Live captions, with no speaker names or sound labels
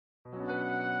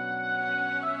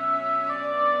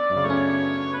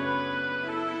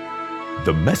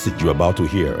The message you're about to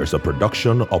hear is a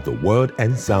production of the Word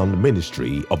and Sound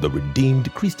Ministry of the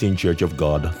Redeemed Christian Church of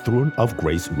God, Throne of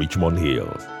Grace, Richmond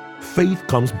Hill. Faith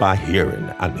comes by hearing,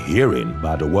 and hearing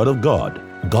by the Word of God.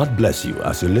 God bless you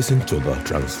as you listen to the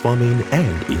transforming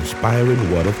and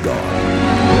inspiring Word of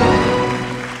God.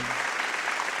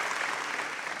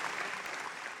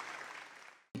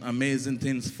 Amazing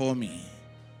things for me,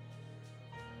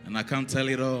 and I can't tell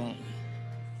it all.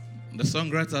 The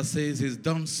songwriter says he's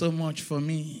done so much for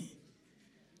me,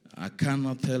 I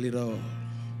cannot tell it all.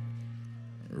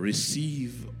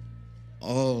 Receive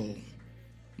all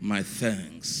my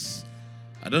thanks.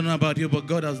 I don't know about you, but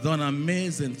God has done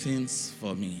amazing things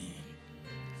for me.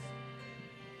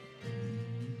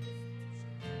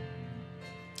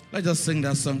 Let's just sing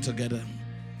that song together.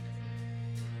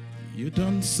 You've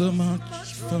done so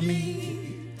much for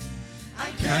me,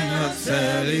 I cannot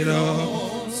tell it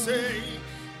all.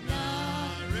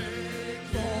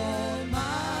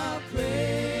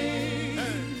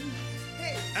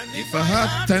 If I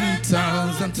had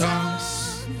 10,000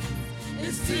 tongues,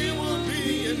 it still won't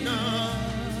be enough.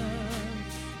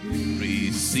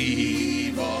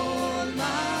 Receive all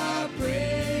my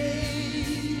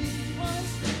praise.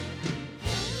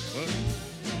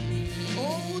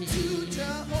 Oh, to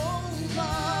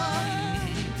Jehovah,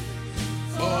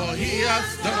 for He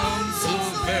has done so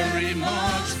very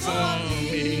much for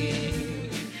me.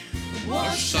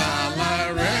 What shall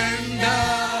I render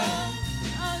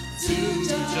to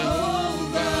Jehovah?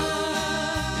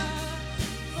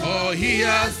 For He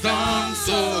has done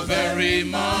so very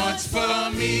much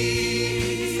for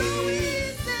me. So we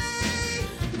say,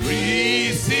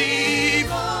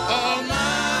 receive all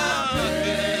my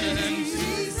praise.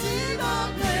 Receive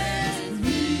all praise.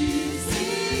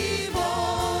 Receive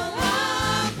all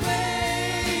my praise.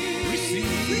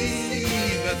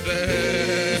 Receive the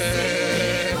best.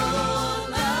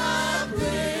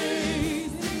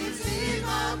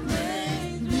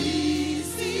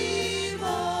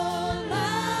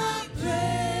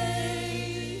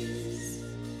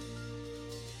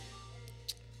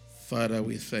 Father,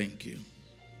 we thank you.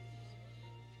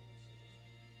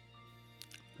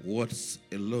 Words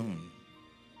alone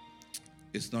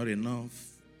is not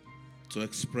enough to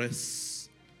express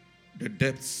the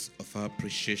depths of our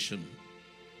appreciation.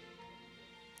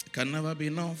 It can never be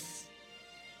enough.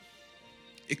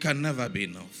 It can never be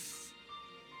enough.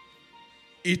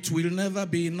 It will never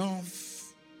be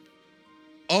enough.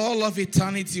 All of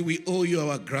eternity, we owe you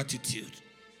our gratitude.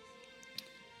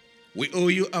 We owe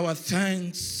you our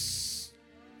thanks.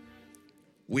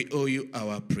 We owe you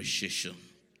our appreciation.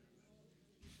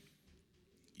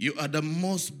 You are the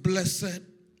most blessed.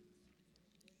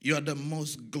 You are the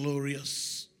most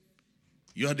glorious.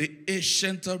 You are the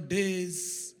ancient of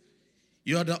days.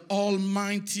 You are the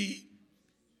almighty.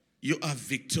 You are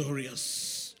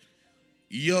victorious.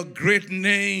 Your great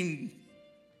name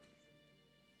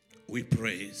we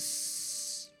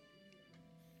praise.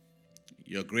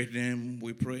 Your great name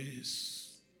we praise.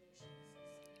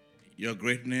 Your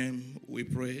great name we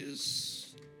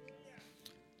praise.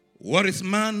 What is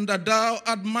man that thou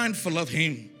art mindful of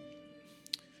him?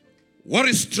 What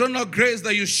is throne of grace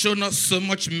that you shown us so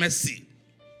much mercy,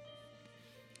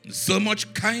 so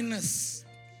much kindness,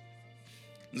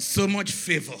 so much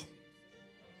favor?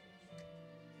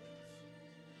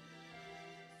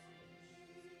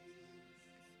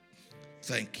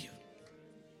 Thank you.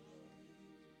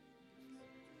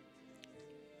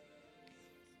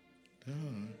 The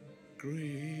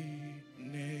great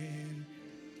name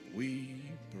we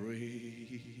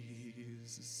praise,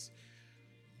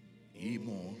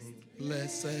 immortal,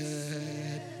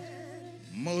 blessed,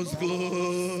 most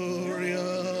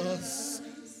glorious,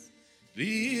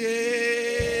 the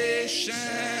ancient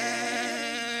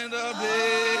of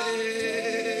days,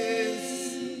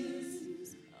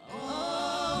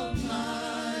 almighty,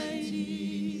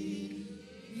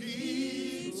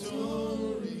 victorious.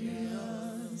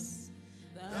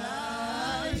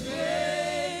 Thy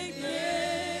great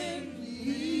name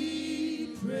we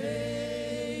praise.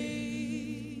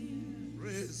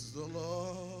 Praise the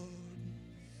Lord.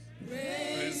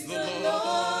 Praise the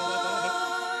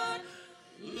Lord.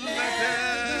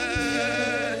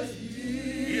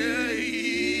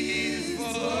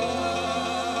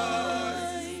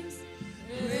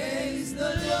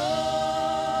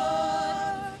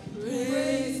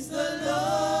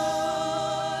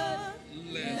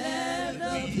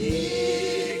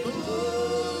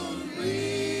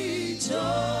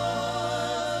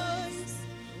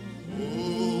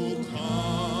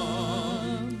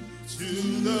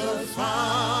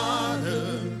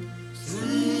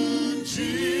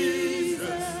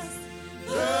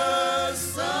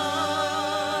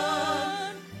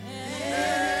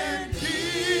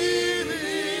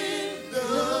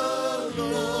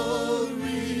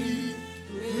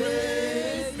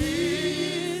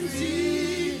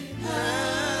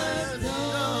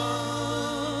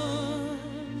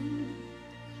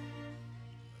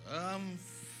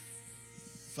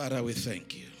 Father, we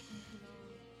thank you.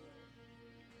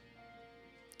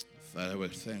 Father, we're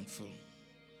thankful.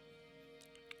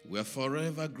 We are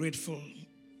forever grateful.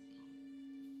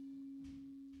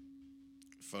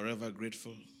 Forever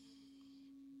grateful.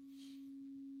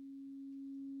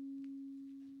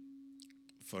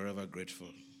 Forever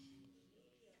grateful.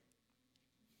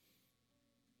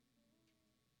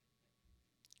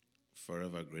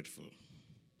 Forever grateful.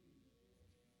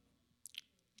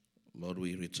 Lord,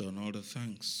 we return all the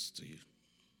thanks to you,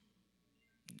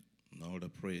 and all the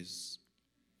praise,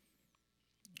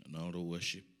 and all the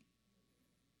worship.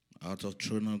 Out of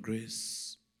throne of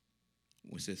grace,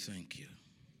 we say thank you.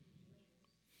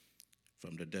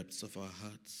 From the depths of our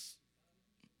hearts,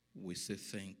 we say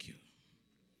thank you.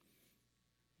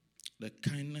 The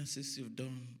kindnesses you've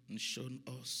done and shown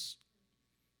us,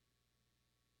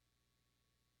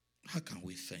 how can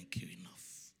we thank you enough?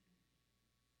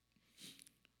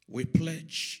 We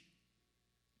pledge,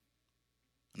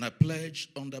 and I pledge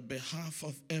on the behalf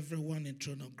of everyone in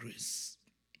Throne of Grace,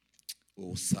 we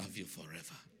will serve you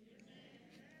forever.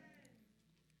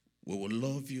 We will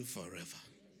love you forever.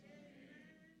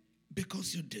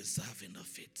 Because you deserve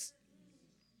enough it.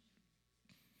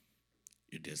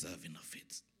 You deserve enough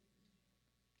it.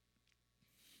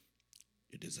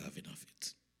 You deserve enough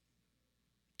it.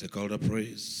 Take all the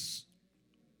praise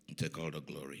and take all the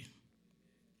glory.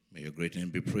 May your great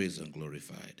name be praised and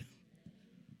glorified.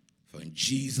 For in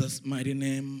Jesus' mighty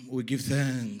name we give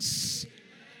thanks.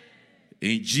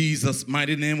 In Jesus'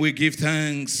 mighty name we give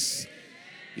thanks.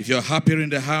 If you're happy in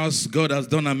the house, God has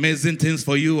done amazing things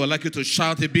for you. I'd like you to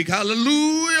shout a big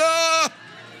hallelujah.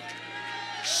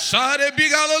 Shout a big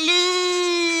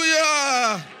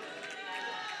hallelujah.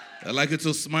 I'd like you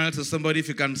to smile to somebody. If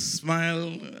you can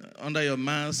smile under your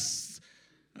mask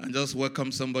and just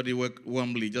welcome somebody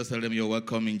warmly. Just tell them you're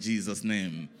welcome in Jesus'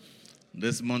 name.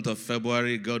 This month of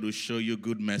February, God will show you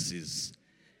good mercies.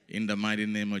 In the mighty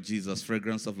name of Jesus.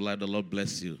 Fragrance of life, the Lord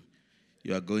bless you.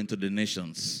 You are going to the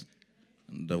nations.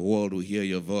 The world will hear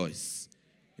your voice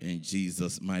in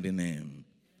Jesus' mighty name.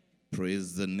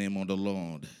 Praise the name of the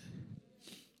Lord.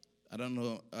 I don't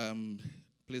know,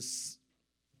 please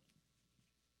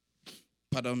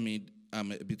pardon me,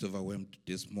 I'm a bit overwhelmed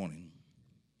this morning.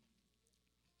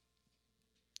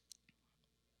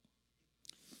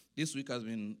 This week has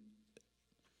been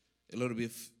a little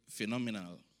bit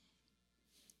phenomenal.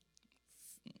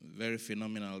 Very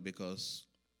phenomenal because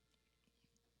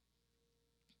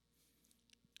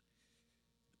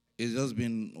it's just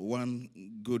been one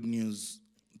good news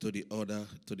to the other,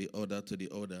 to the other, to the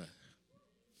other.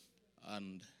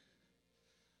 And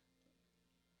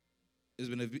it's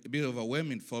been a bit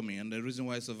overwhelming for me. And the reason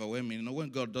why it's overwhelming, when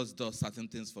God does certain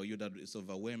things for you, that it's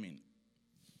overwhelming.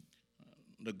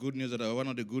 The good news one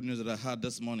of the good news that I had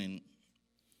this morning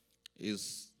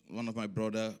is one of my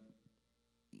brother,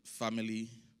 family,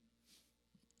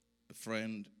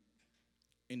 friend,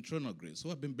 in Throne of Grace, who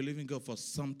I've been believing God for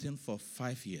something for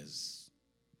 5 years.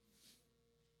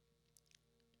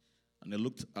 And it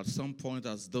looked at some point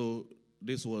as though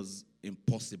this was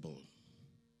impossible.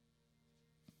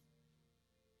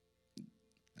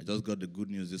 I just got the good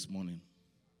news this morning.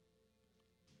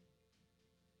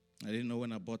 I didn't know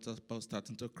when I bought it, I was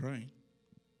starting to cry.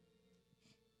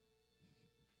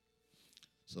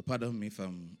 So pardon me if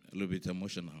I'm a little bit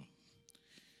emotional.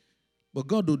 But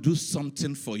God will do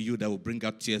something for you that will bring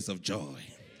out tears of joy.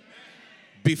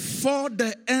 Before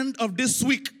the end of this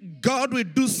week, God will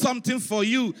do something for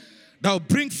you that will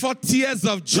bring forth tears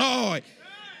of joy.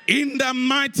 In the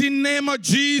mighty name of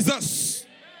Jesus.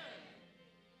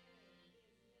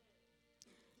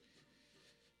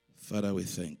 Father, we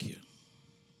thank you.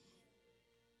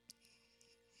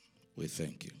 We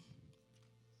thank you.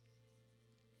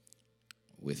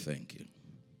 We thank you.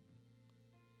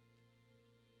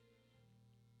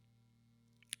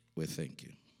 We thank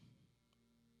you.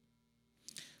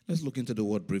 Let's look into the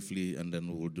word briefly and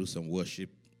then we'll do some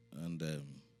worship. And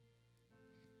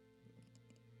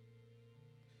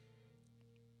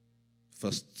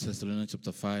First Thessalonians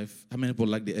chapter 5. How many people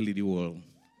like the LED wall?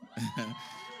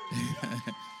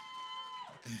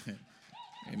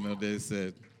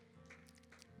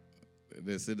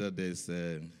 They say that there's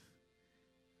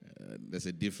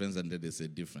a difference and then there's a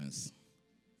difference.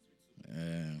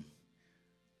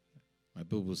 My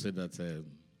people say that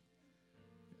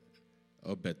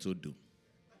obetudu.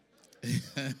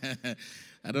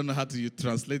 I don't know how to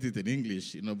translate it in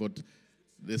English, but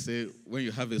they say when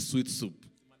you have a sweet soup,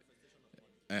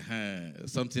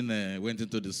 something went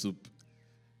into the soup.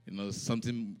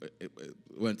 Something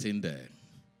went in there.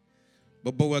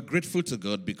 But we're grateful to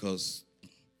God because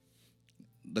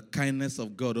the kindness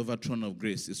of God over throne of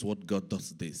grace is what God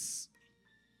does this.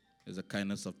 It's the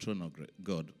kindness of throne of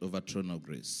God over throne of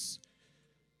grace.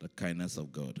 The kindness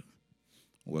of God.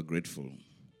 We're grateful.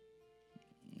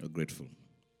 We're grateful.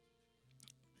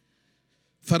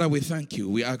 Father, we thank you.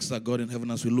 We ask that God in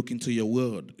heaven, as we look into your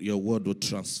word will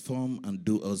transform and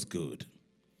do us good.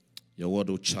 Your word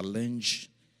will challenge.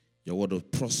 Your word will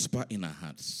prosper in our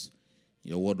hearts.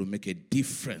 Your word will make a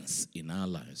difference in our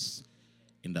lives.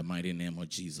 In the mighty name of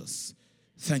Jesus.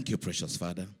 Thank you, precious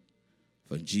Father.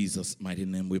 For in Jesus' mighty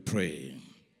name we pray.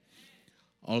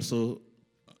 Also,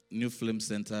 New Flame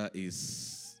Center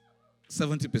is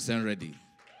 70% ready.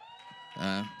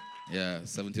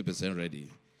 70% ready.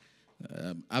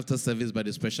 After service, by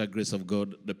the special grace of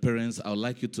God, the parents, I would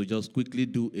like you to just quickly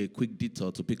do a quick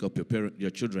detour to pick up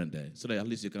your children there, so that at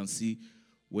least you can see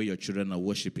where your children are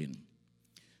worshiping.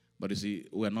 But you see,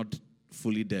 we're not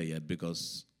fully there yet,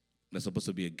 because there's supposed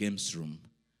to be a games room,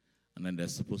 and then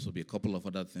there's supposed to be a couple of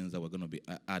other things that we're going to be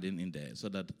adding in there, so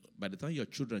that by the time your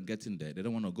children get in there, they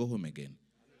don't want to go home again.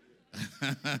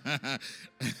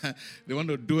 They want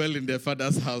to dwell in their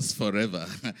father's house forever.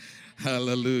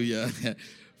 Hallelujah.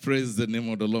 Praise the name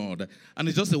of the Lord. And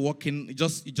it's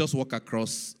just you just walk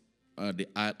across the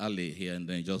alley here, and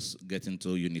then you just get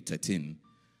into Unit 13.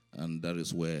 And that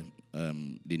is where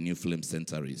the New Flame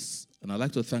Center is. And I'd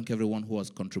like to thank everyone who has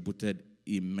contributed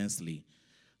immensely.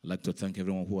 I'd like to thank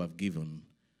everyone who have given,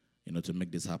 to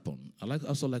make this happen. I'd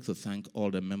also like to thank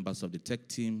all the members of the tech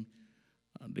team,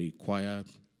 the choir,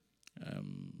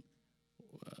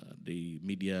 the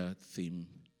media team,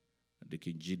 the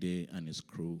Kinjide and his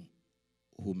crew,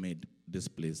 who made this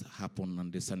place happen,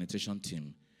 and the sanitation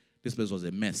team. This place was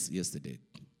a mess yesterday.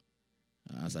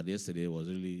 As at yesterday, it was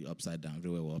really upside down.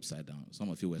 Everywhere was upside down. Some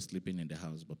of you were sleeping in the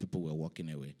house, but people were walking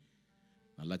away.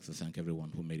 I'd like to thank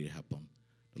everyone who made it happen.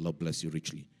 The Lord bless you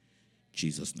richly. In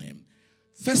Jesus' name.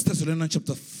 1 Thessalonians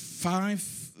chapter 5,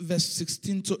 verse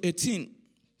 16 to 18.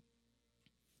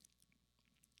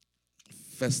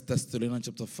 1 Thessalonians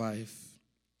chapter 5,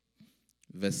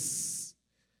 verse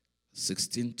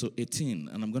 16 to 18.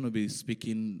 And I'm going to be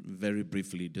speaking very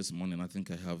briefly this morning. I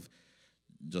think I have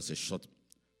just a short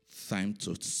time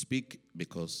to speak,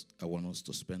 because I want us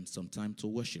to spend some time to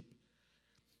worship.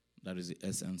 That is the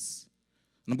essence.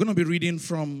 And I'm going to be reading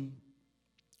from,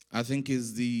 I think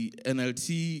is the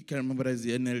NLT. Can't remember that is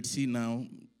the NLT now.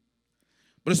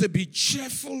 But it says, be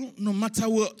cheerful no matter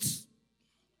what.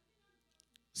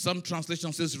 Some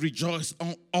translation says, rejoice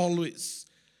always.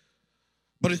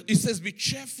 But it says, be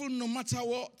cheerful no matter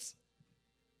what.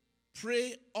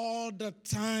 Pray all the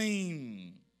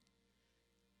time.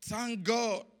 Thank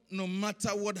God no matter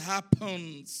what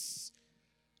happens.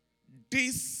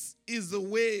 This is the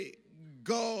way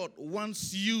God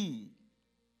wants you,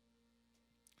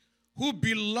 who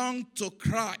belong to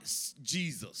Christ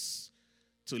Jesus,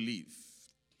 to live.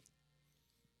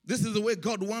 This is the way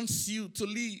God wants you to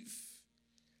live.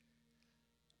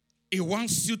 He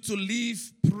wants you to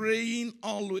live praying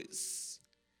always,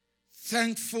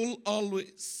 thankful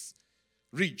always,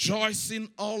 rejoicing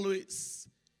always,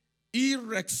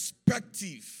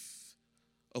 irrespective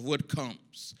of what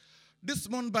comes. This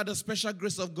month, by the special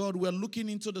grace of God, we're looking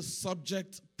into the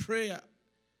subject prayer,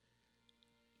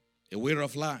 a way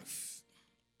of life.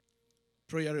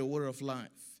 Prayer, a way of life.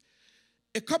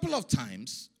 A couple of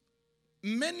times,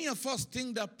 many of us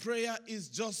think that prayer is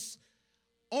just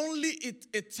only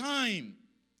a time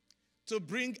to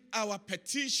bring our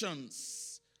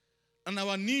petitions and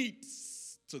our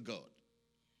needs to God.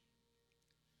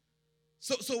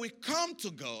 So we come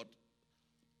to God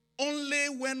only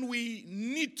when we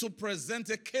need to present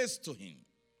a case to Him.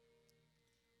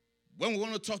 When we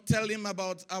want to tell Him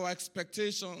about our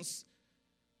expectations,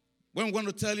 when we want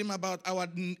to tell Him about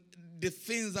the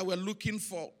things that we're looking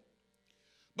for.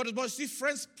 But see,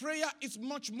 friends, prayer is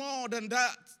much more than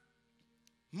that.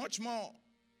 Much more.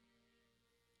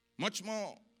 Much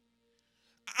more.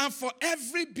 And for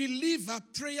every believer,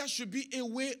 prayer should be a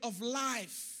way of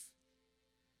life.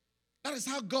 That is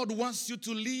how God wants you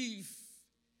to live.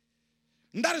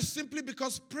 And that is simply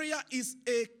because prayer is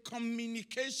a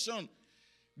communication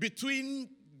between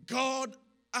God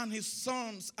and His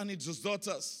sons and His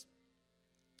daughters.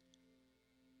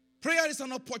 Prayer is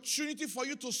an opportunity for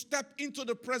you to step into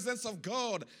the presence of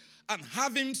God and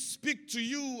have Him speak to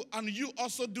you, and you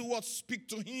also do what? Speak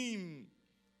to Him.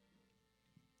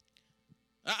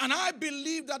 And I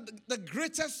believe that the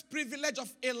greatest privilege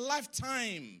of a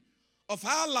lifetime of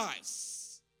our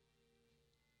lives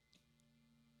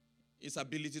is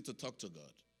ability to talk to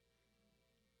God.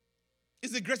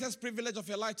 It's the greatest privilege of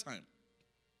a lifetime.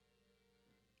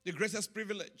 The greatest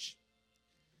privilege.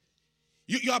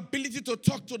 Your ability to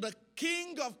talk to the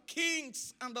King of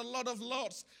Kings and the Lord of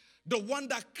Lords, the one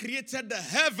that created the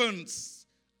heavens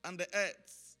and the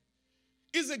earth,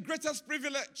 is the greatest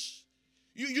privilege.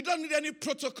 You don't need any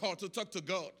protocol to talk to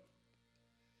God.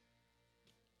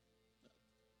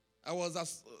 I was at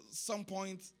some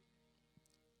point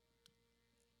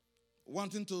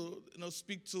wanting to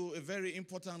speak to a very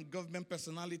important government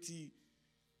personality,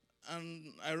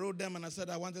 and I wrote them and I said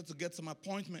I wanted to get some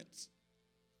appointments.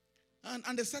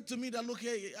 And they said to me that, look,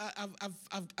 hey,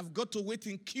 I've got to wait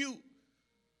in queue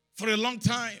for a long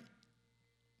time.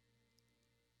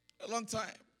 A long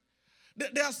time.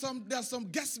 There are some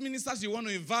guest ministers you want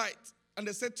to invite, and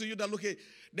they said to you that, look, hey,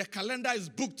 the calendar is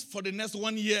booked for the next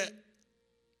 1 year.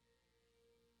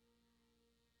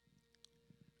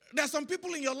 There are some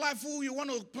people in your life who you want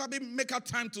to probably make out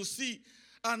time to see,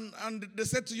 and they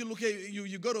said to you, look, hey,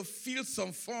 you got to fill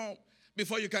some form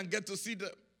before you can get to see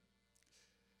them.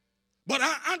 But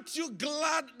aren't you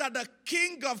glad that the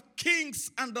King of Kings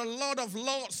and the Lord of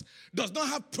Lords does not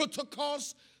have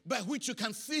protocols by which you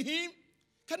can see him?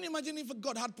 Can you imagine if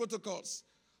God had protocols?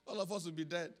 All of us would be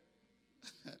dead.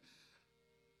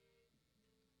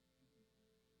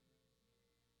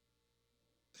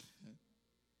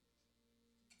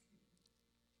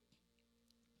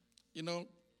 I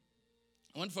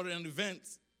went for an event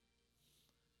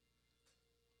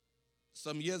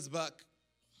some years back.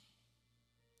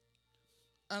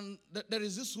 And there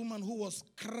is this woman who was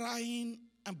crying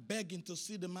and begging to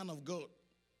see the man of God.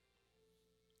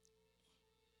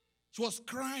 She was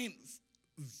crying,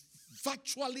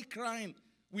 virtually crying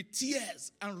with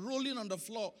tears and rolling on the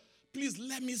floor. Please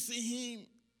let me see him.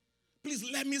 Please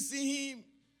let me see him.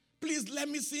 Please let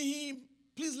me see him.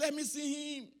 Please let me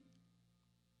see him.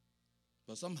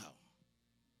 But somehow,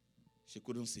 she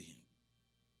couldn't see him.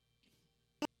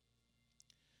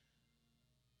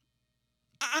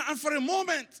 And for a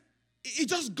moment, it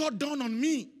just got down on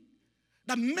me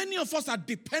that many of us are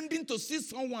depending to see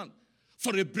someone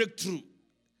for a breakthrough.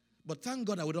 But thank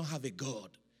God that we don't have a God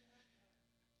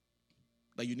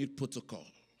that you need protocol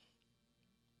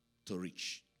to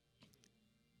reach.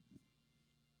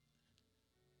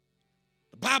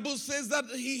 The Bible says that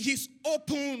he's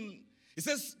open. It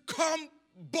says, come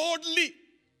boldly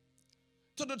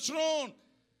to the throne.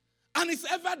 And he's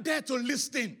ever there to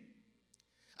listen.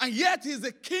 And yet he's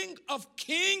the King of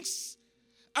Kings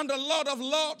and the Lord of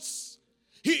Lords.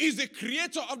 He is the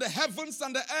creator of the heavens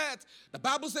and the earth. The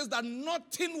Bible says that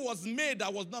nothing was made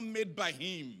that was not made by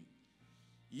him.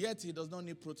 Yet he does not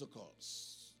need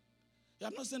protocols.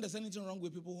 I'm not saying there's anything wrong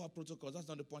with people who have protocols. That's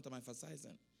not the point I'm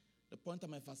emphasizing. The point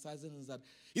I'm emphasizing is that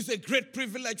it's a great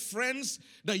privilege, friends,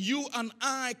 that you and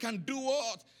I can do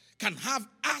what? Can have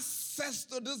access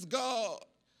to this God.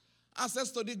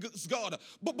 Access to this God.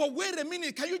 But wait a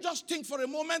minute. Can you just think for a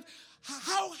moment?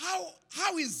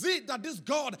 How is it that this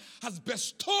God has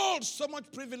bestowed so much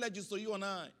privileges to you and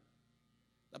I?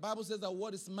 The Bible says that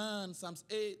what is man? Psalms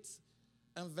 8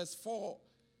 and verse 4.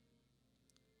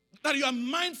 That you are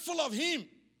mindful of him.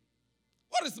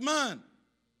 What is man?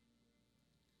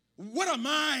 What am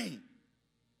I?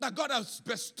 That God has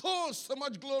bestowed so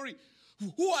much glory.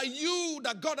 Who are you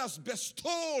that God has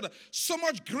bestowed so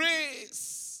much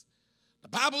grace? The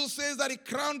Bible says that he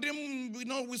crowned him,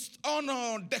 with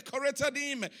honor, decorated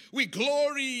him with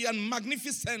glory and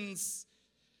magnificence.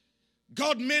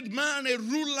 God made man a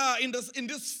ruler in this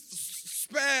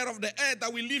sphere of the earth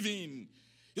that we live in.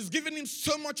 He's given him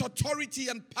so much authority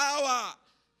and power.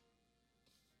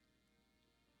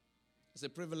 It's a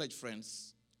privilege,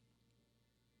 friends.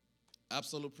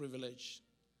 Absolute privilege.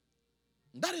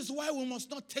 That is why we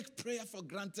must not take prayer for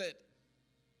granted.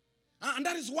 And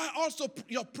that is why also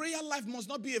your prayer life must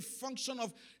not be a function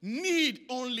of need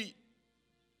only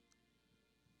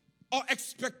or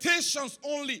expectations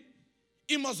only.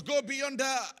 It must go beyond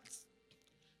that.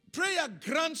 Prayer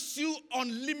grants you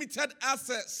unlimited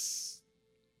access.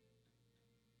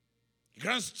 It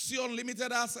grants you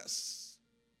unlimited access.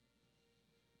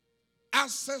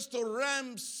 Access to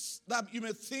realms that you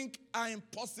may think are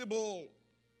impossible.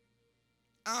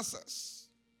 Access.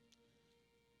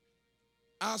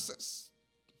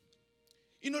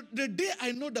 The day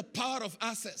I know the power of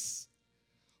access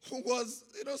was,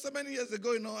 so many years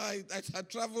ago, I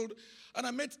traveled and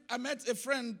I met a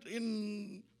friend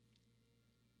in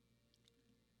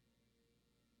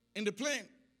the plane.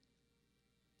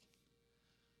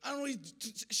 And we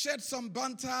shared some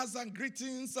banters and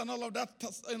greetings and all of that,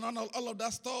 all of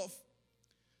that stuff.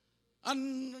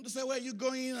 And they said, where are you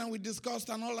going? And we discussed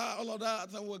and all of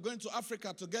that. And we're going to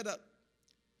Africa together.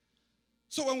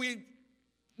 So when we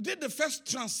did the first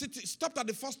stopped at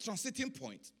the first transiting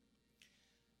point,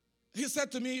 He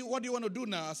said to me, what do you want to do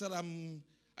now? I said, I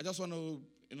just want to,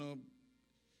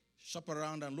 shop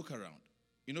around and look around.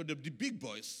 The big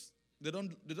boys, they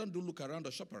don't do look around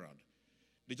or shop around.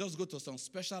 They just go to some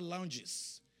special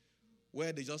lounges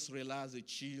where they just relax, they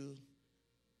chill.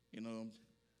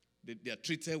 They are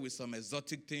treated with some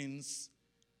exotic things.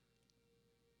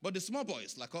 But the small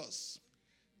boys like us,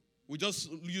 we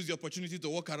just use the opportunity to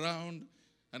walk around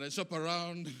and then shop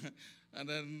around. And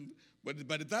then, but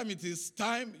by the time it is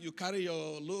time, you carry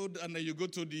your load and then you go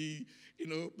to the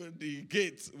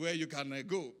gate where you can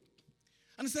go.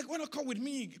 And he said, why not come with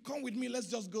me? Come with me, let's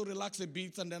just go relax a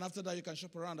bit, and then after that you can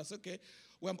shop around. I said, okay,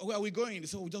 where are we going? He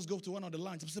said, we just go to one of the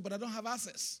lounges. I said, but I don't have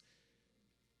access.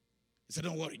 He said,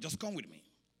 don't worry, just come with me.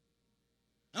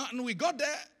 And we got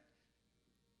there.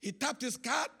 He tapped his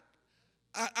card,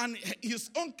 and his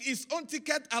own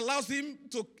ticket allows him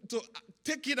to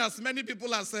take in as many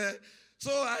people as.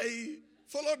 So I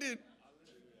followed it.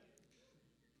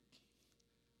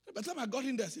 By the time I got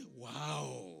in there, I said,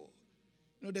 wow.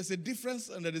 There's a difference,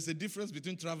 and there is a difference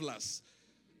between travelers.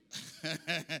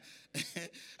 and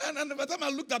by the time I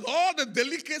looked at all the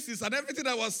delicacies and everything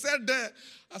that was said there,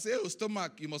 I said, oh,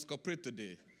 stomach, you must cooperate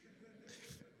today.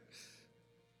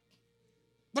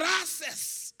 But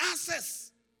access.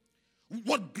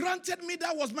 What granted me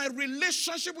that was my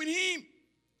relationship with him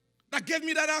that gave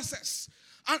me that access.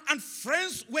 And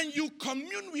friends, when you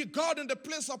commune with God in the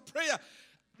place of prayer,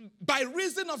 by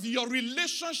reason of your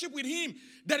relationship with him,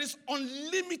 there is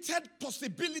unlimited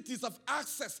possibilities of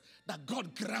access that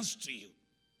God grants to you.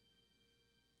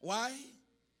 Why?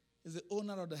 He's the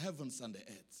owner of the heavens and the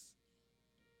earth.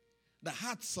 The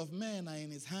hearts of men are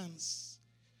in his hands.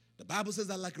 The Bible says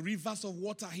that like rivers of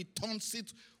water, he turns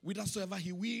it whithersoever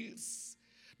he wills.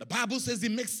 The Bible says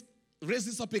he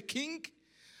raises up a king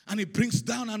and he brings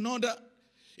down another.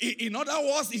 In other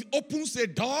words, he opens a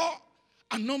door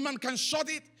and no man can shut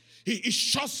it. He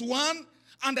shuts one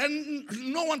and then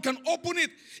no one can open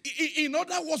it. In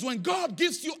other words, when God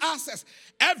gives you access,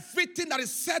 everything that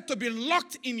is said to be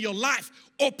locked in your life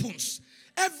opens.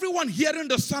 Everyone hearing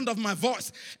the sound of my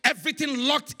voice, everything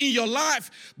locked in your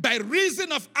life, by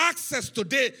reason of access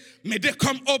today, may they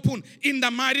come open in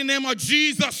the mighty name of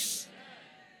Jesus.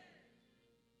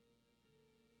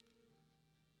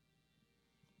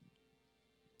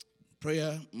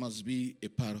 Prayer must be a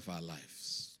part of our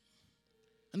lives.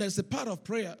 And there's a part of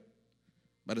prayer,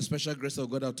 by the special grace of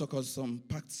God, I'll talk about some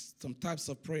types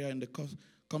of prayer in the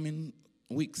coming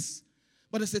weeks.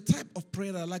 But there's a type of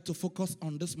prayer that I'd like to focus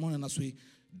on this morning as we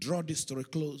draw this to a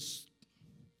close.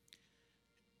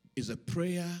 It's a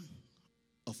prayer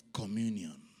of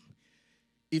communion.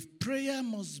 If prayer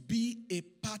must be a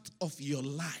part of your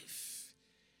life,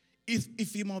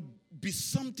 if it must be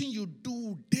something you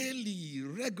do daily,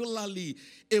 regularly,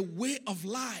 a way of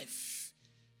life,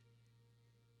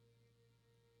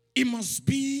 it must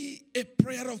be a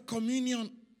prayer of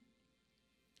communion.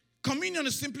 Communion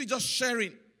is simply just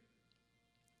sharing.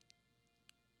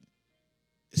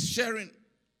 It's sharing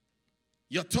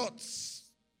your thoughts,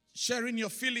 sharing your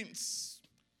feelings,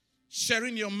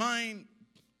 sharing your mind,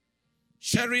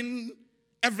 sharing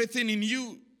everything in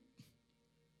you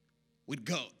with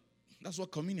God. That's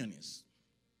what communion is.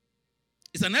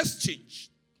 It's an exchange.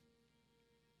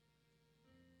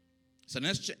 It's an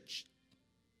exchange.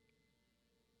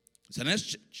 It's an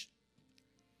exchange.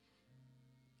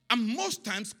 And most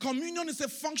times, communion is a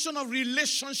function of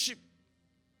relationship.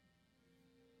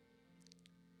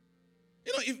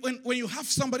 When you have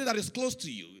somebody that is close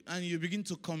to you and you begin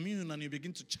to commune and you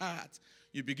begin to chat,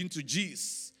 you begin to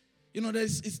gist,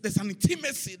 there's an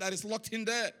intimacy that is locked in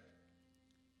there.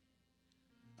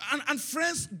 And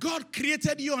friends, God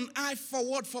created you and I for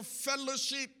what? For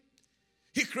fellowship.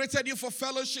 He created you for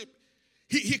fellowship.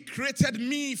 He created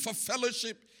me for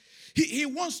fellowship. He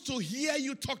wants to hear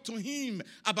you talk to him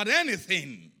about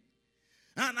anything.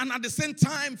 And at the same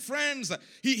time, friends,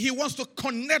 he wants to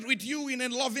connect with you in a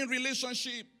loving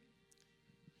relationship.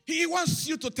 He wants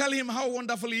you to tell him how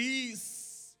wonderful he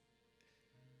is.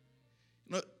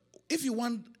 If you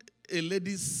want a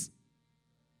lady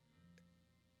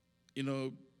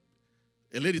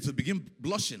to begin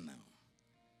blushing now,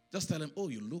 just tell him, oh,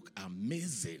 you look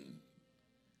amazing.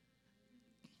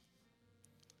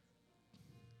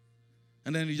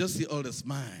 And then you just see all the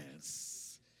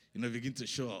smiles, begin to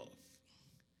show off.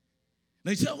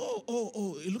 Now you say,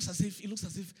 oh, it looks as if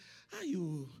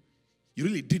you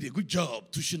really did a good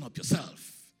job touching up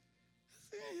yourself.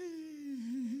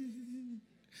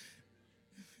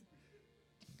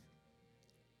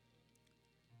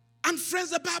 And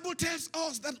friends, the Bible tells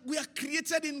us that we are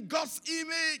created in God's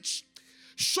image.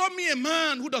 Show me a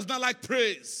man who does not like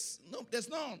praise. No, there's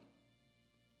none.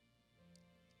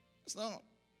 It's not.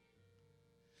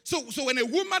 So when a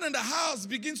woman in the house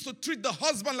begins to treat the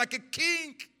husband like a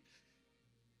king,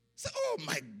 say, oh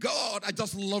my God, I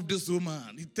just love this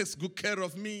woman. He takes good care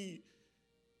of me.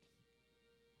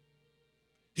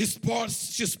 She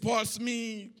spoils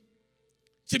me.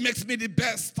 She makes me the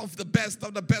best of the best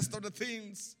of the best of the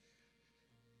things.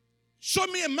 Show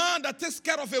me a man that takes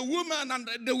care of a woman and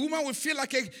the woman will feel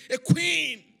like a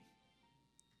queen.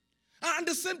 And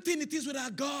the same thing it is with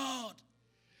our God.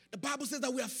 The Bible says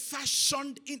that we are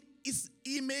fashioned in his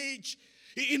image.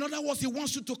 In other words, he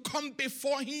wants you to come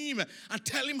before him and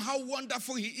tell him how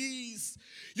wonderful he is.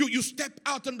 You step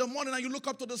out in the morning and you look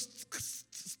up to the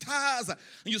stars and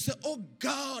you say, oh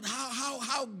God,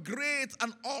 how great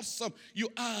and awesome you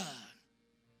are.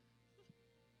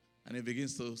 And he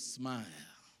begins to smile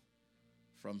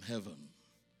from heaven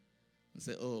and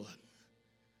say, oh,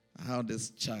 how this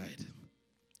child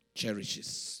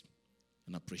cherishes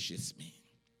and appreciates me.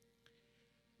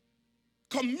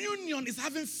 Communion is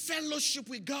having fellowship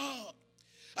with God.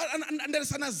 And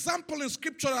there's an example in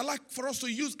Scripture I'd like for us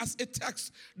to use as a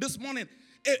text this morning.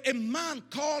 A man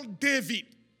called David.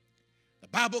 The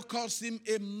Bible calls him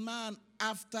a man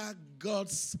after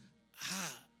God's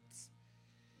heart.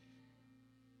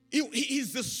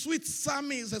 He's the sweet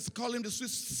psalmist. Let's call him the sweet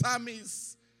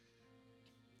psalmist.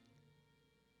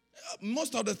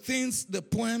 Most of the things, the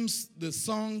poems, the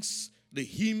songs, the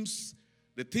hymns,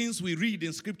 the things we read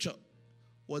in Scripture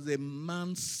was a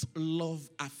man's love,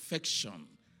 affection,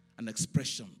 and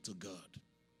expression to God.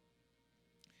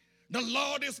 The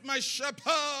Lord is my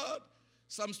shepherd,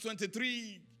 Psalms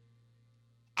 23.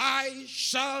 I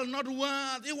shall not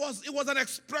want. It was an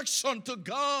expression to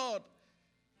God.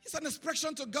 It's an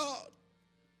expression to God.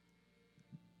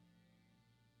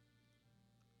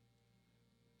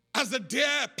 As the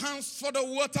deer pants for the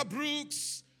water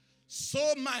brooks,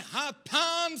 so my heart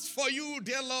pants for you,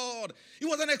 dear Lord. It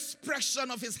was an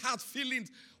expression of his heart feelings.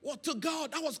 Well, to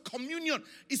God, that was communion.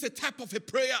 It's a type of a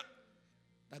prayer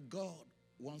that God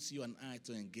wants you and I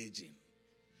to engage in.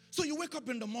 So you wake up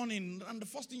in the morning, and the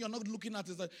first thing you're not looking at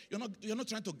is that you're not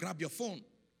trying to grab your phone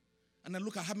and then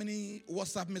look at how many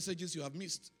WhatsApp messages you have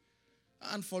missed.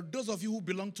 And for those of you who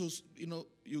belong to,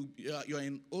 you're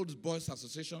in Old Boys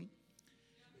Association,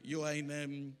 you are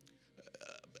in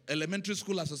elementary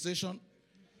school association,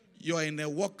 you are in a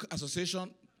work association,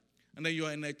 and then you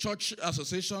are in a church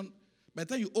association. By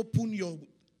the time you open your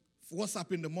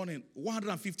WhatsApp in the morning,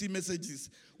 150 messages.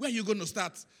 Where are you going to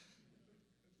start?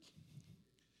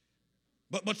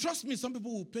 But trust me, some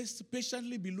people will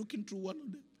patiently be looking through one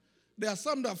of them. There are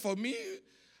some that for me,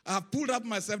 I have pulled up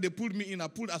myself, they pulled me in, I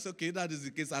said, okay, that is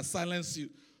the case, I silence you.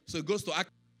 So it goes to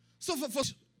act. So for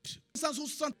instance, who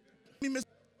sent me messages?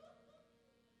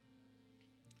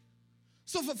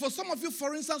 So for some of you,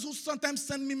 for instance, who sometimes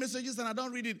send me messages and I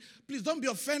don't read it, please don't be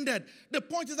offended. The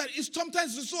point is that it's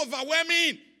sometimes so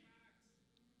overwhelming.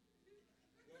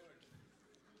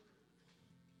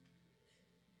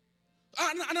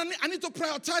 And I need to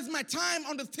prioritize my time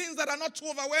on the things that are not too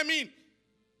overwhelming.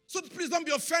 So please don't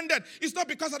be offended. It's not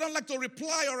because I don't like to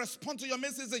reply or respond to your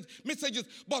messages.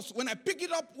 But when I pick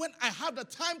it up, when I have the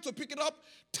time to pick it up,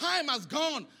 time has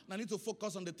gone. And I need to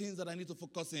focus on the things that I need to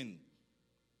focus in.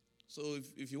 So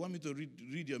if you want me to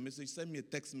read your message, send me a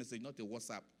text message, not a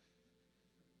WhatsApp.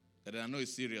 That I know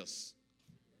it's serious.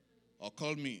 Or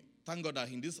call me. Thank God that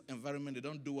in this environment, they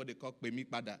don't do what they call Pemi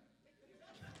Pada.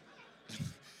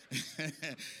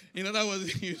 In other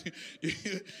words,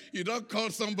 you don't call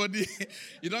somebody,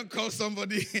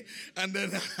 and then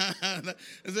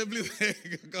say, please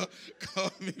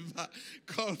call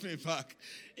me back.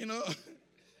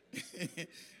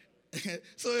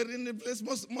 So in the place,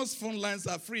 most phone lines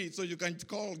are free, so you can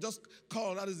call. Just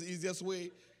call. That is the easiest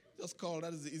way. Just call.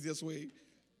 That is the easiest way.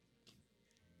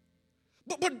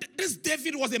 But this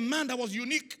David was a man that was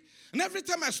unique. And every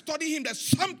time I study him, there's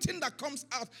something that comes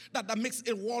out that makes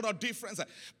a world of difference.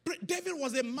 David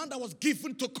was a man that was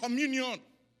given to communion.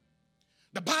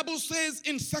 The Bible says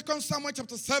in 2 Samuel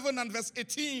chapter 7 and verse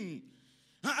 18,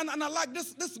 and I like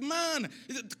this man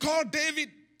called David,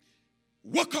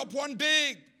 woke up one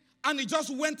day and he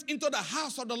just went into the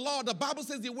house of the Lord. The Bible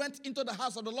says he went into the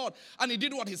house of the Lord and he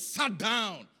did what? He sat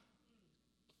down.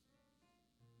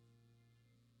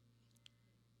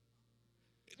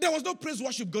 There was no praise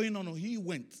worship going on. He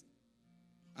went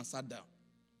and sat down.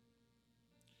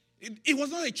 It was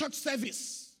not a church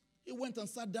service. He went and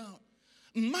sat down.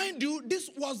 Mind you, this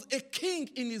was a king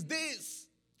in his days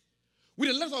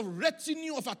with a lot of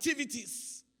retinue of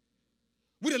activities,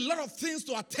 with a lot of things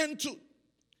to attend to.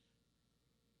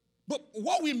 But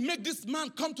what will make this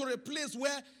man come to a place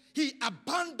where he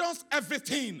abandons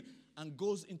everything and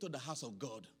goes into the house of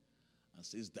God and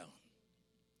sits down.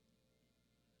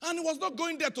 And he was not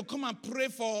going there to come and pray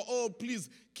for, oh,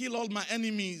 please kill all my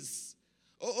enemies.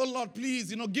 Oh Lord,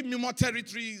 please, give me more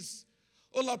territories.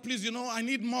 Oh Lord, please, I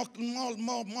need more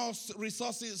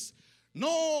resources.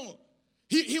 No.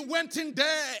 He went in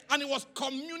there and he was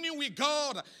communing with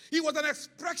God. He was an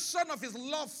expression of his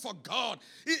love for God.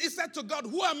 He said to God,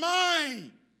 who am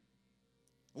I?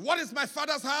 What is my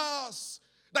Father's house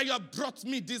that you have brought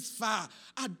me this far?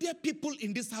 Are there people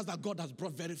in this house that God has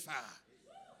brought very far?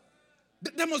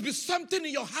 There must be something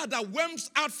in your heart that worms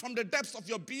out from the depths of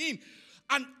your being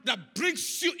and that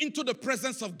brings you into the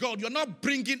presence of God. You're not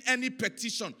bringing any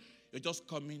petition. You're just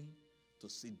coming to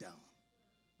sit down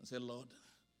and say, Lord,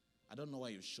 I don't know why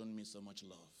you've shown me so much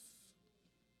love.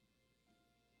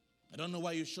 I don't know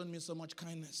why you've shown me so much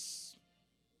kindness.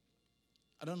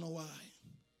 I don't know why.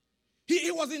 He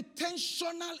was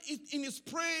intentional in his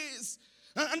praise.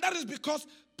 And that is because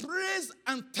praise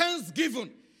and thanksgiving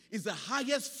is the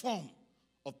highest form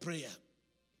of prayer.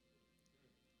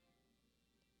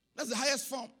 That's the highest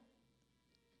form.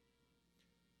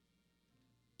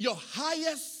 Your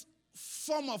highest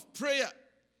form of prayer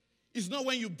is not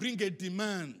when you bring a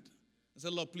demand and say,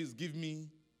 Lord, please give me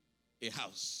a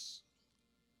house.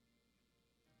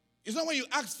 It's not when you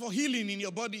ask for healing in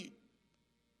your body.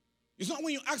 It's not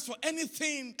when you ask for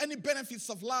anything, any benefits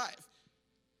of life.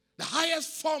 The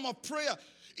highest form of prayer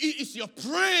is your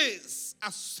praise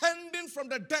ascending from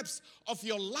the depths of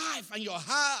your life and your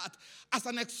heart as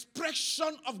an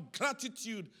expression of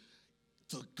gratitude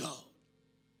to God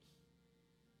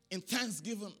in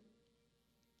thanksgiving.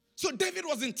 So David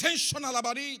was intentional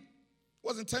about it.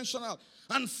 Was intentional.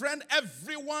 And friend,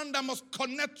 everyone that must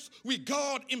connect with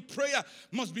God in prayer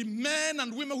must be men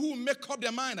and women who make up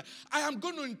their mind. I am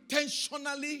going to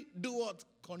intentionally do what?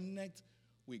 Connect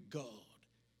with God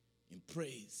in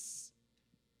praise,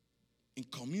 in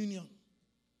communion,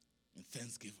 in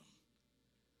thanksgiving.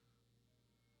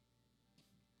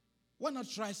 Why not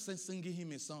try singing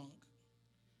him a song?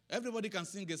 Everybody can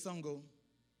sing a song, oh.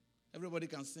 Everybody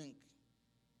can sing.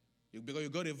 Because you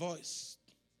got a voice.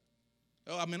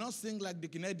 Oh, I may not sing like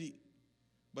Deacon Eddie,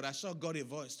 but I sure got a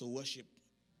voice to worship.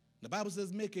 The Bible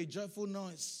says make a joyful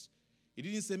noise. It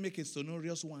didn't say make a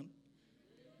sonorous one.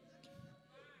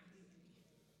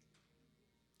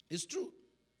 It's true.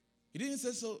 It didn't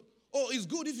say so. Oh, it's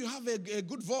good if you have a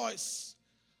good voice.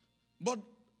 But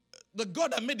the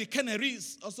God that made the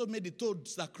canaries also made the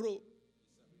toads that crow.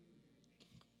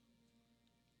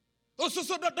 Oh,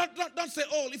 so don't say,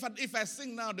 oh, if I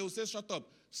sing now, they will say, shut up.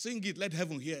 Sing it, let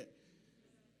heaven hear.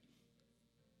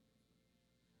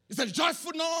 It's a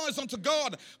joyful noise unto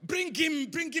God. Bring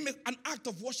him an act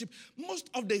of worship. Most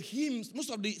of the hymns,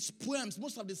 most of the poems,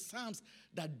 most of the psalms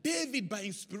that David by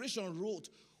inspiration wrote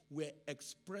were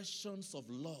expressions of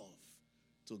love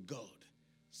to God.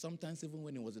 Sometimes even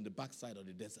when he was in the backside of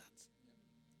the desert.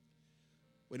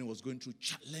 When he was going through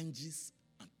challenges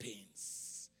and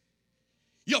pains.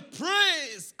 Your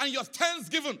praise and your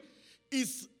thanksgiving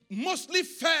is mostly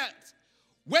felt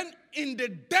when in the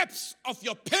depths of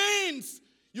your pains,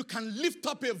 you can lift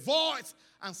up a voice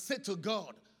and say to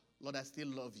God, Lord, I still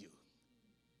love you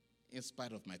in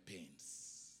spite of my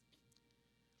pains.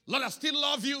 Lord, I still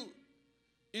love you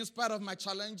in spite of my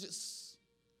challenges.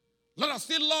 Lord, I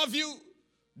still love you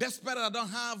despite that I don't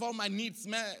have all my needs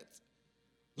met.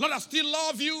 Lord, I still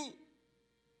love you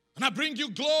and I bring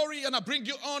you glory and I bring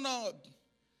you honor.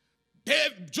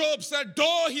 Job said,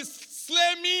 though he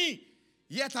slay me,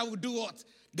 yet I will do what?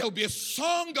 There will be a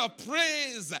song of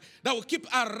praise that will keep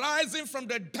arising from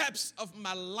the depths of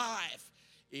my life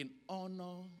in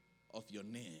honor of your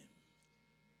name.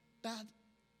 That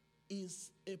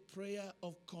is a prayer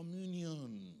of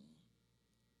communion.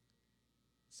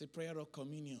 It's a prayer of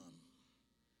communion.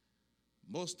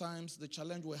 Most times the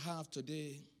challenge we have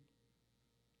today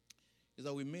is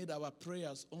that we made our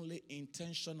prayers only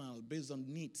intentional based on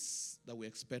needs that we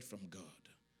expect from God.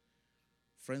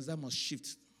 Friends, that must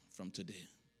shift from today.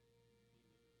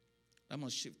 That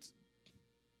must shift.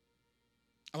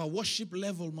 Our worship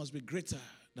level must be greater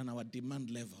than our demand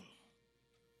level.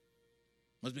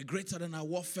 Must be greater than our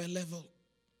warfare level.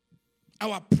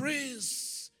 Our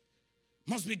praise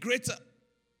must be greater.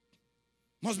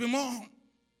 Must be more.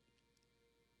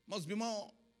 Must be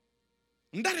more.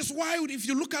 And that is why if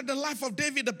you look at the life of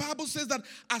David, the Bible says that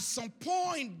at some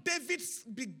point, David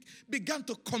began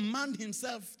to command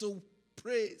himself to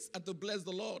praise and to bless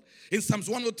the Lord. In Psalms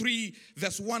 103,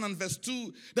 verse 1 and verse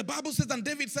 2, the Bible says, and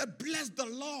David said, bless the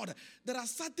Lord. There are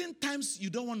certain times you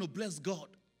don't want to bless God.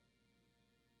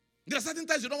 There are certain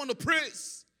times you don't want to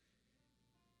praise.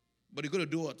 But you're going to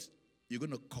do what? You're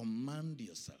going to command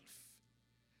yourself.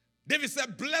 David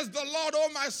said, bless the Lord, O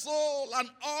my soul, and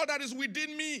all that is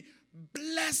within me.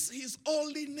 Bless his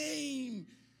holy name.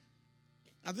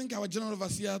 I think our general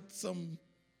overseer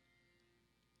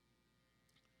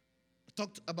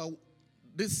talked about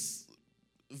this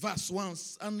verse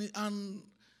once, and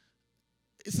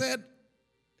he said,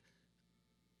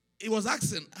 he was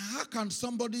asking, how can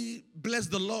somebody bless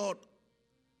the Lord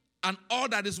and all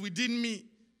that is within me?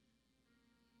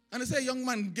 And he said, a young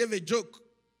man gave a joke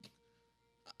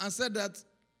and said that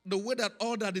the way that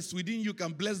all that is within you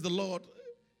can bless the Lord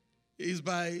is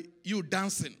by you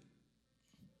dancing.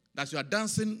 That you are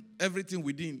dancing, everything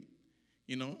within,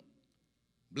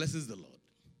 blesses the Lord.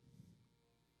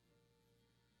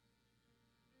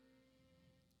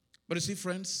 But you see,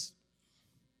 friends,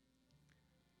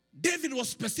 David was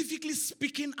specifically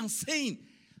speaking and saying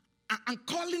and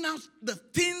calling out the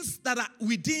things that are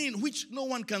within which no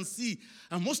one can see.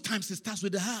 And most times it starts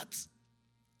with the heart.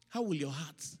 How will your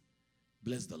heart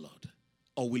bless the Lord?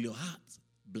 Or will your heart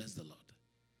bless the Lord?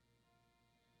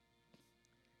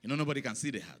 Nobody can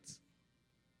see the heart.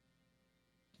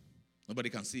 Nobody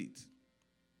can see it.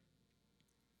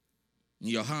 In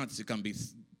your heart, you can be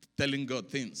telling God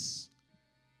things.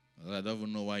 I don't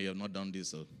even know why you have not done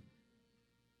this.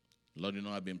 Lord,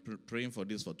 I've been praying for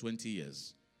this for 20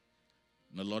 years.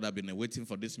 Lord, I've been waiting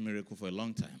for this miracle for a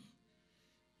long time.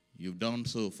 You've done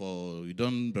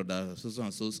brother so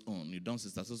and so's own. You've done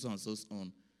sister so and so's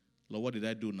own. Lord, what did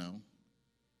I do now?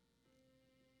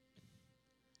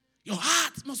 Your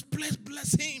heart must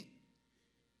bless him.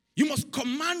 You must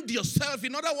command yourself.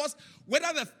 In other words,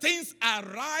 whether the things are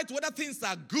right, whether things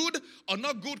are good or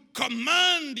not good,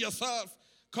 command yourself.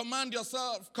 Command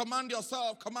yourself, command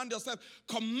yourself, command yourself.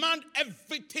 Command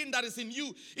everything that is in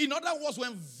you. In other words,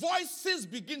 when voices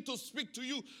begin to speak to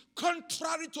you,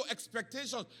 contrary to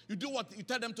expectations, you do what? You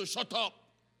tell them to shut up.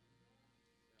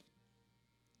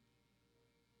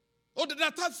 Oh, there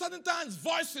are certain times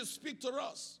voices speak to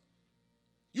us.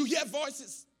 You hear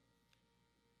voices.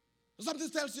 Something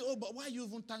tells you, oh, but why are you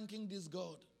even thanking this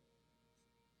God?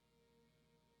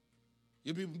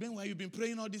 You've been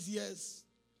praying all these years.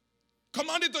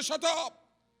 Command it to shut up.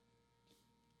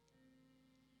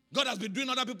 God has been doing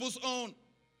other people's own,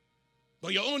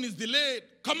 but your own is delayed.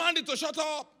 Command it to shut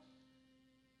up.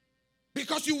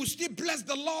 Because you will still bless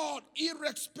the Lord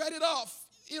irrespective of,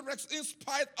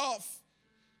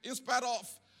 in spite of.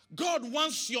 God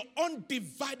wants your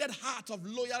undivided heart of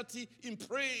loyalty in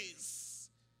praise.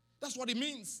 That's what it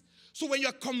means. So when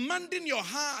you're commanding your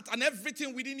heart and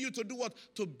everything within you to do what?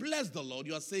 To bless the Lord,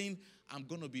 you are saying, I'm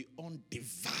going to be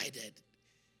undivided.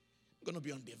 I'm going to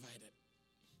be undivided.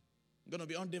 I'm going to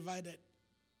be undivided.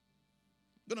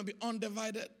 I'm going to be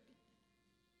undivided.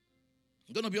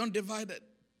 I'm going to be undivided.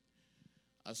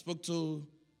 I spoke to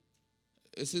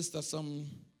a sister some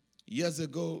years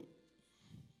ago.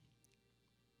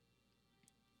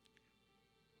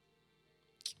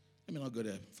 Let me not go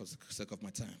there for the sake of my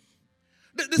time.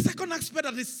 The second aspect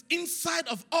that is inside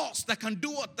of us that can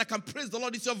do what? That can praise the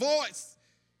Lord is your voice.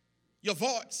 Your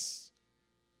voice.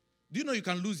 Do you know you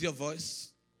can lose your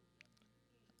voice?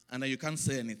 And then you can't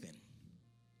say anything.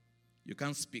 You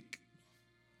can't speak.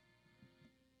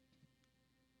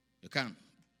 You can't.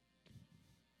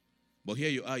 But here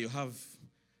you are, you have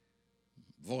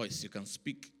voice, you can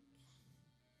speak.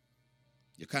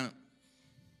 You can't.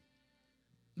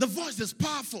 The voice is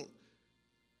powerful.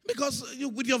 Because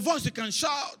with your voice you can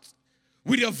shout.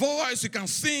 With your voice you can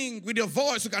sing. With your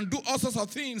voice you can do all sorts of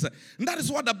things. And that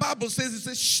is what the Bible says. It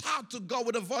says shout to God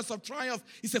with a voice of triumph.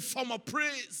 It's a form of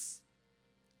praise.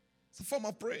 It's a form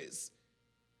of praise.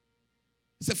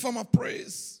 It's a form of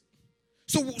praise.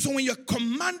 So when you're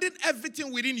commanding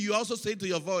everything within you, you also say to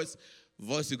your voice,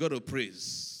 you got to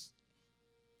praise.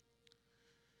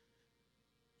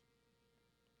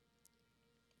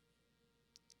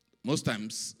 Most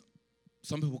times,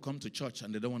 some people come to church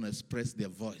and they don't want to express their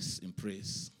voice in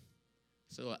praise.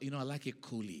 So, I like it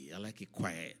coolly. I like it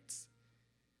quiet.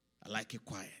 I like it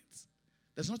quiet.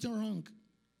 There's nothing wrong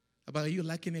about you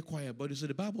liking it quiet. But you see,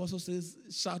 the Bible also says,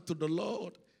 shout to the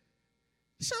Lord.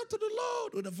 Shout to the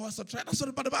Lord with a voice of triumph. That's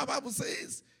what the Bible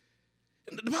says.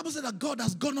 The Bible says that God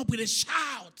has gone up with a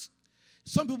shout.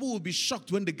 Some people will be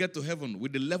shocked when they get to heaven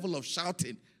with the level of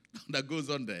shouting that goes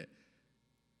on there.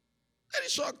 Very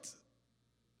shocked.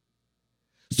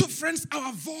 So friends,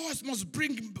 our voice must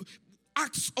bring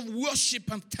acts of worship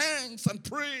and thanks and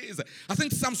praise. I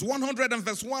think Psalms 100 and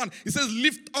verse 1, it says,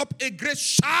 lift up a great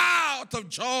shout of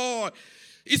joy.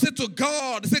 He said to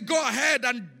God, he said, go ahead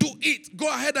and do it. Go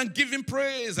ahead and give him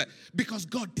praise because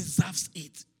God deserves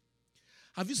it.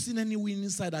 Have you seen any wind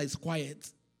inside that is quiet?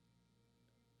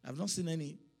 I've not seen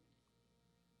any.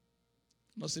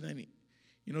 Not seen any.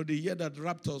 You know, the year that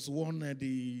Raptors won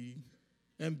the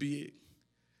NBA,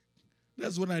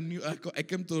 that's when I knew, I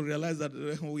came to realize that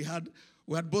we had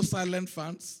both silent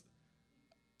fans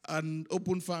and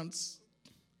open fans.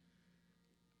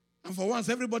 And for once,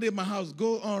 everybody in my house,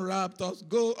 go on Raptors,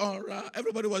 go on Raptors.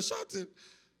 Everybody was shouting.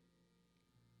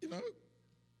 You know?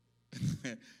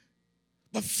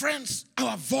 But friends,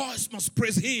 our voice must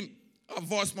praise him. Our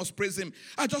voice must praise him.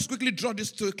 I just quickly draw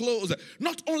this to a close.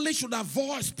 Not only should our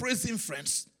voice praise him,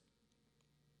 friends.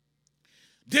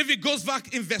 David goes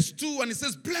back in verse 2 and he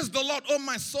says, bless the Lord, O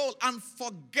my soul, and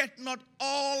forget not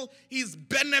all his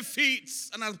benefits.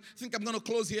 And I think I'm going to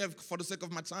close here for the sake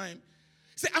of my time.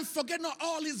 Say, and forget not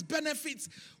all his benefits.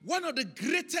 One of the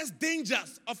greatest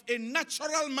dangers of a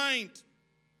natural mind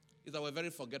is that we're very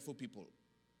forgetful people.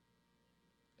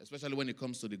 Especially when it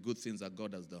comes to the good things that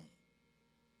God has done.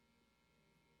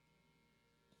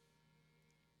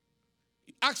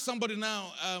 Ask somebody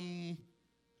now,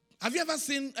 have you ever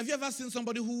seen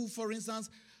somebody who, for instance,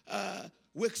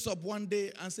 wakes up one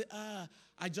day and say,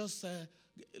 I just,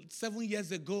 7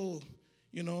 years ago,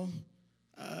 you know,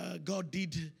 God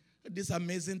did this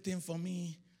amazing thing for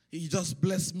me. He just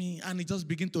blessed me and he just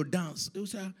began to dance. You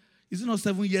say, is it not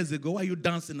 7 years ago? Why are you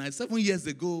dancing now? 7 years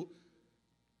ago.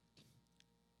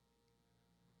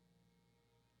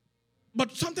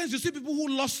 But sometimes you see people who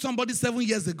lost somebody 7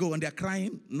 years ago and they're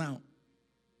crying now.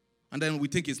 And then we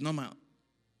think it's normal.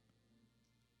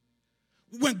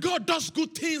 When God does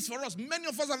good things for us, many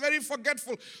of us are very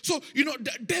forgetful. So, you know,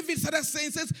 David started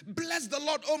saying, says, bless the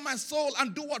Lord, O my soul,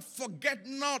 and do what? Forget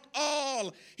not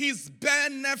all his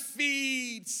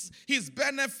benefits. His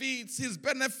benefits, his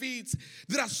benefits.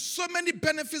 There are so many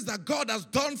benefits that God has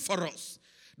done for us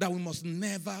that we must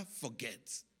never forget.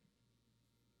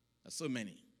 There's so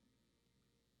many.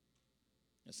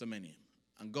 There's so many.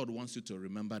 And God wants you to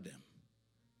remember them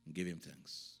and give him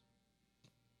thanks.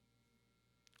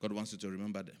 God wants you to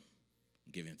remember them.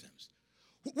 Give him thanks.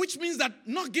 Which means that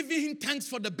not giving him thanks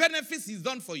for the benefits he's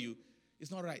done for you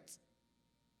is not right.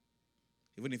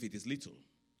 Even if it is little.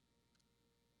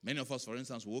 Many of us, for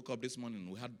instance, woke up this morning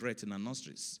and we had breath in our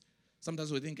nostrils.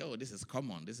 Sometimes we think, oh, this is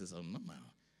common. This is normal.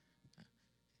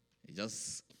 It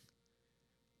just...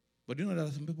 But you know there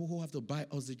are some people who have to buy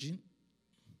oxygen?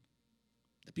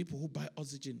 The people who buy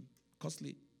oxygen,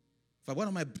 costly. For one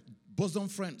of my bosom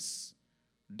friends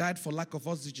died for lack of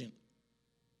oxygen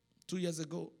 2 years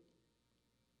ago.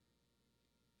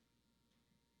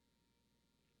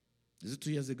 Is it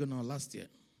 2 years ago now? Last year,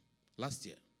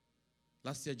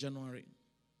 January.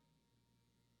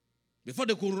 Before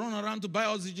they could run around to buy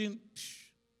oxygen.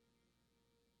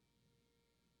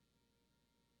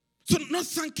 So not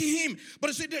thanking him.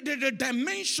 But see, the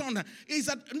dimension is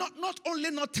that not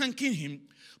only not thanking him,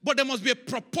 but there must be a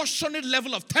proportionate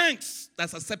level of thanks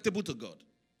that's acceptable to God.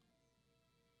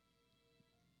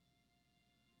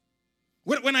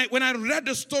 When I read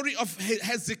the story of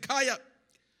Hezekiah,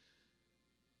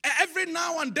 every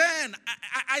now and then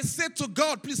I say to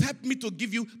God, please help me to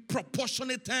give you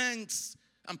proportionate thanks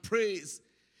and praise.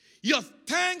 Your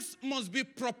thanks must be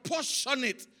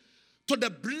proportionate to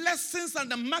the blessings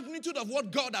and the magnitude of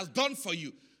what God has done for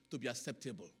you to be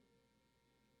acceptable.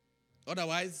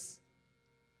 Otherwise,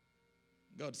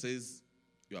 God says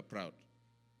you are proud.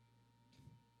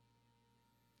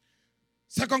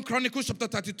 2 Chronicles chapter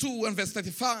 32 and verse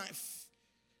 35.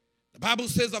 The Bible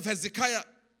says of Hezekiah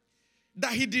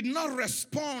that he did not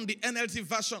respond, the NLT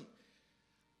version,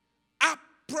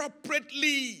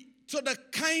 appropriately to the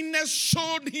kindness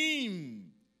shown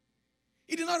him.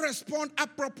 He did not respond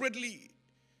appropriately.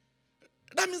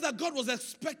 That means that God was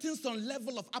expecting some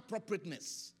level of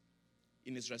appropriateness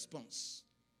in his response.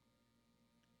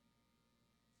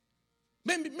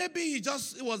 Maybe he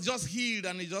was just healed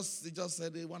and he just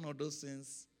said one of those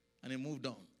things and he moved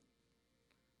on.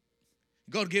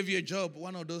 God gave you a job,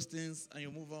 one of those things, and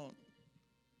you move on.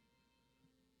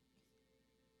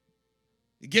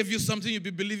 He gave you something you'll be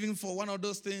believing for, one of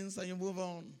those things, and you move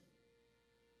on.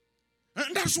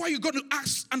 And that's why you got to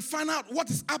ask and find out what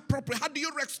is appropriate. How do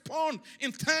you respond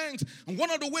in thanks? And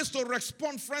one of the ways to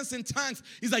respond, friends, in thanks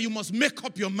is that you must make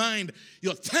up your mind.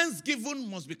 Your thanksgiving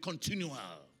must be continual.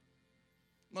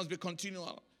 Must be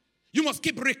continual. You must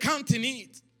keep recounting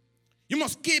it. You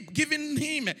must keep giving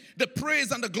him the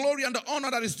praise and the glory and the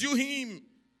honor that is due him.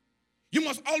 You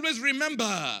must always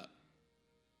remember.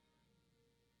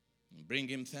 Bring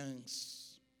him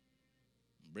thanks.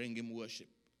 Bring him worship.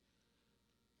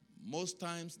 Most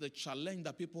times the challenge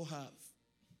that people have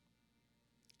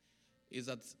is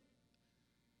that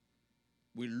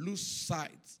we lose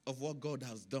sight of what God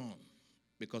has done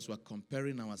because we're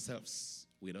comparing ourselves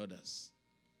with others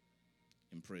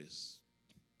in praise.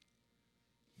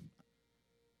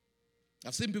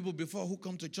 I've seen people before who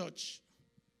come to church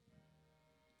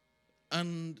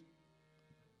and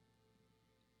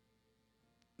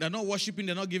they're not worshiping,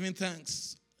 they're not giving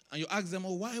thanks. And you ask them,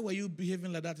 oh, why were you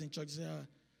behaving like that in church? They say,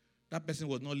 that person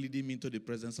was not leading me into the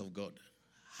presence of God.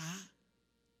 Huh?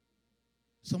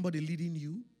 Somebody leading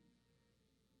you?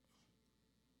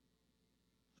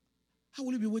 How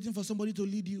will you be waiting for somebody to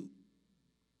lead you?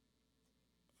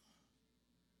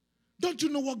 Don't you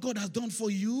know what God has done for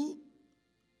you?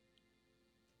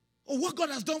 Or what God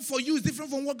has done for you is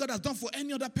different from what God has done for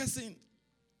any other person.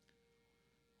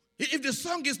 If the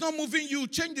song is not moving you,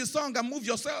 change the song and move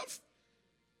yourself.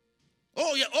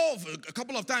 Oh, yeah. Oh, a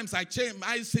couple of times I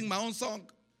sing my own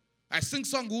song. I sing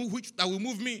song that will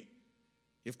move me.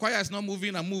 If choir is not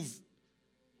moving, I move.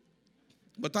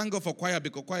 But thank God for choir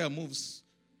because choir moves.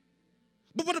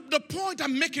 But the point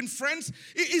I'm making, friends,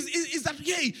 is that,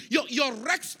 hey, your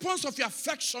response of your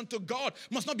affection to God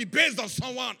must not be based on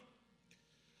someone.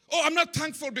 Oh, I'm not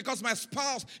thankful because my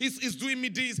spouse is doing me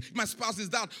this, my spouse is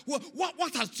that.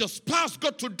 What has your spouse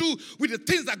got to do with the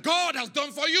things that God has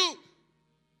done for you?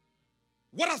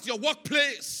 What has your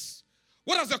workplace?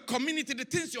 What has your community, the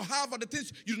things you have or the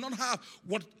things you do not have?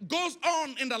 What goes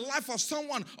on in the life of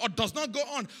someone or does not go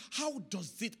on, how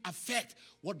does it affect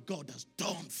what God has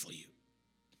done for you?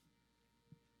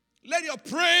 Let your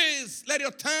praise, let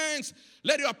your thanks,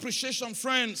 let your appreciation,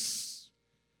 friends,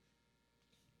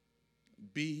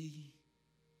 be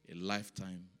a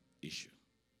lifetime issue.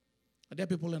 Are there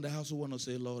people in the house who want to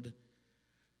say, Lord,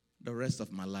 the rest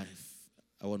of my life,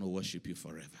 I want to worship you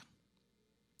forever.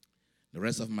 The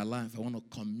rest of my life, I want to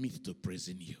commit to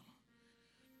praising you.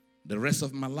 The rest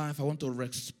of my life, I want to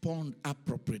respond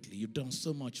appropriately. You've done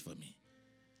so much for me.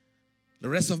 The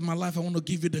rest of my life, I want to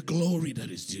give you the glory that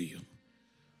is due you.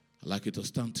 I'd like you to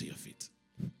stand to your feet.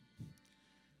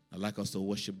 I'd like us to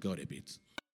worship God a bit.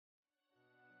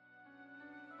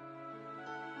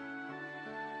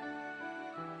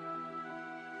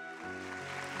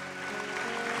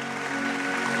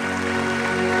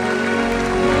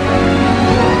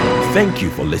 Thank you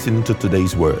for listening to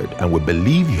today's word, and we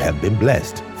believe you have been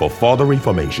blessed. For further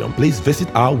information, please visit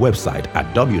our website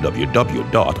at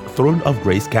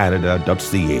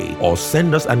www.throneofgracecanada.ca or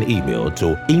send us an email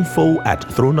to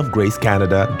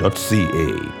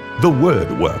info@throneofgracecanada.ca. The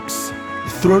word works.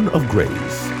 Throne of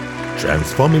Grace,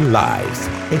 transforming lives,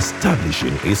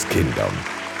 establishing His kingdom.